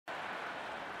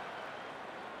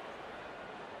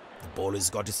Bowler's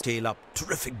got his tail up.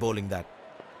 Terrific bowling that.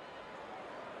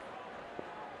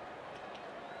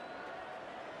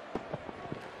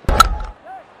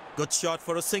 Good shot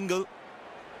for a single.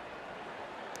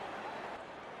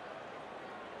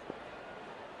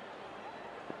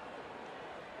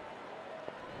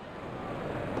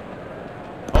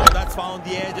 Oh, that's found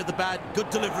the edge of the bat. Good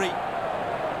delivery.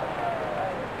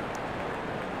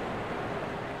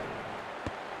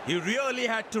 He really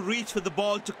had to reach for the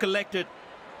ball to collect it.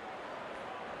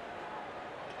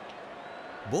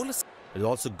 Bowler is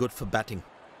also good for batting.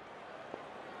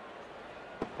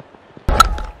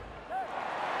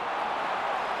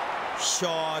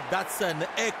 Shot. That's an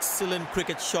excellent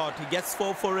cricket shot. He gets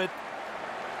 4 for it.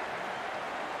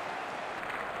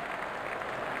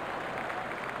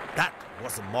 That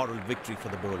was a moral victory for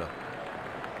the bowler.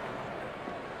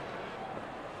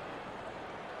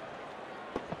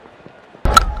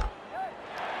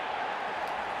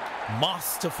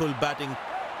 Masterful batting.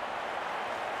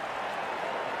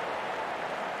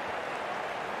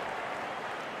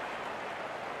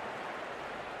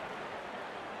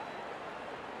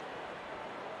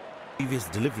 Previous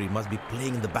delivery must be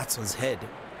playing in the batsman's head.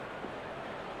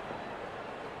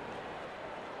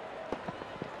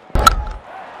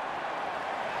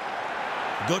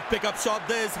 Good pickup shot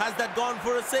this. Has that gone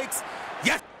for a 6?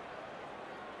 Yes!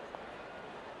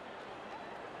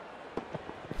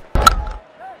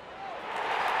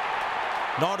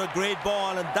 Not a great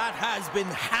ball, and that has been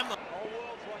hammered.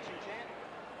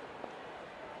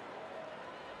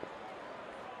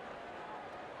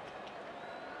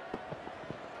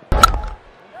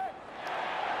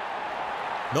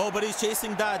 Nobody's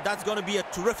chasing that. That's going to be a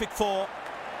terrific 4.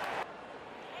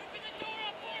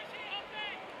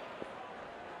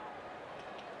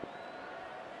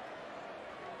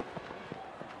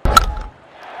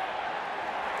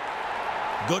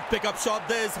 Good pickup shot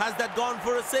this. Has that gone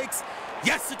for a 6?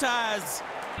 Yes, it has.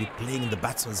 Be playing in the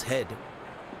batsman's head.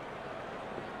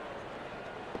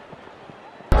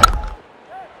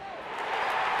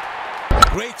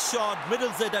 Great shot.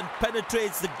 Middles it and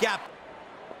penetrates the gap.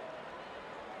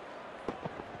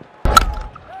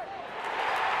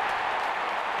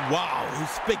 Wow,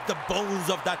 he's picked the bones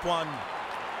of that one.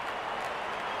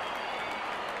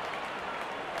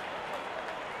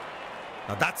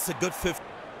 Now that's a good 5th.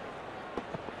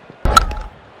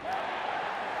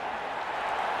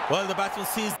 Well, the batsman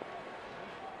sees.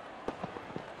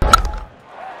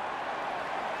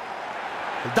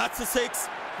 That's a 6.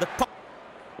 The pop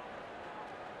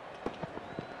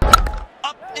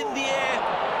up in the air.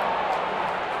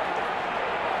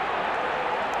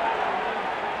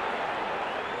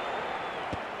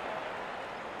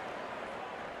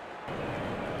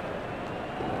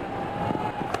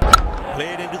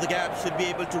 Played into the gap, should be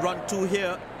able to run 2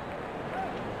 here.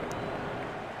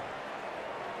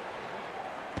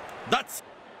 That's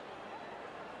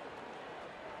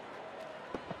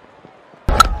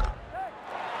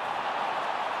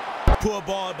poor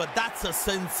ball, but that's a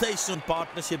sensational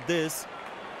partnership this.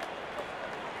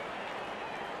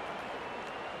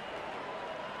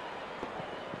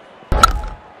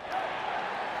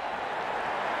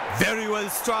 Very well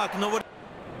struck. Nobody.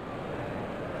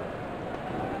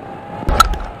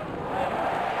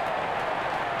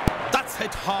 That's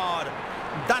hit hard.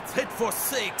 That's hit for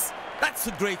 6. That's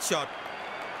a great shot.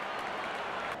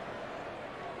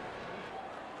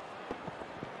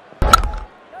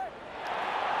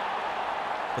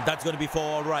 But that's going to be 4,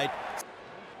 all right.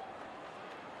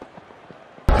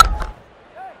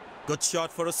 Good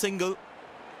shot for a single.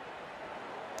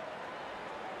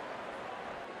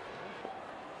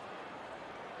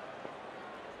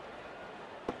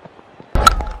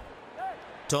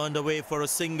 Turned away for a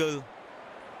single.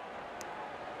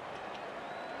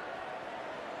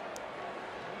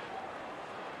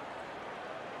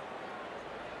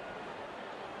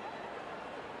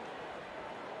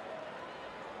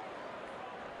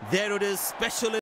 There it is, special.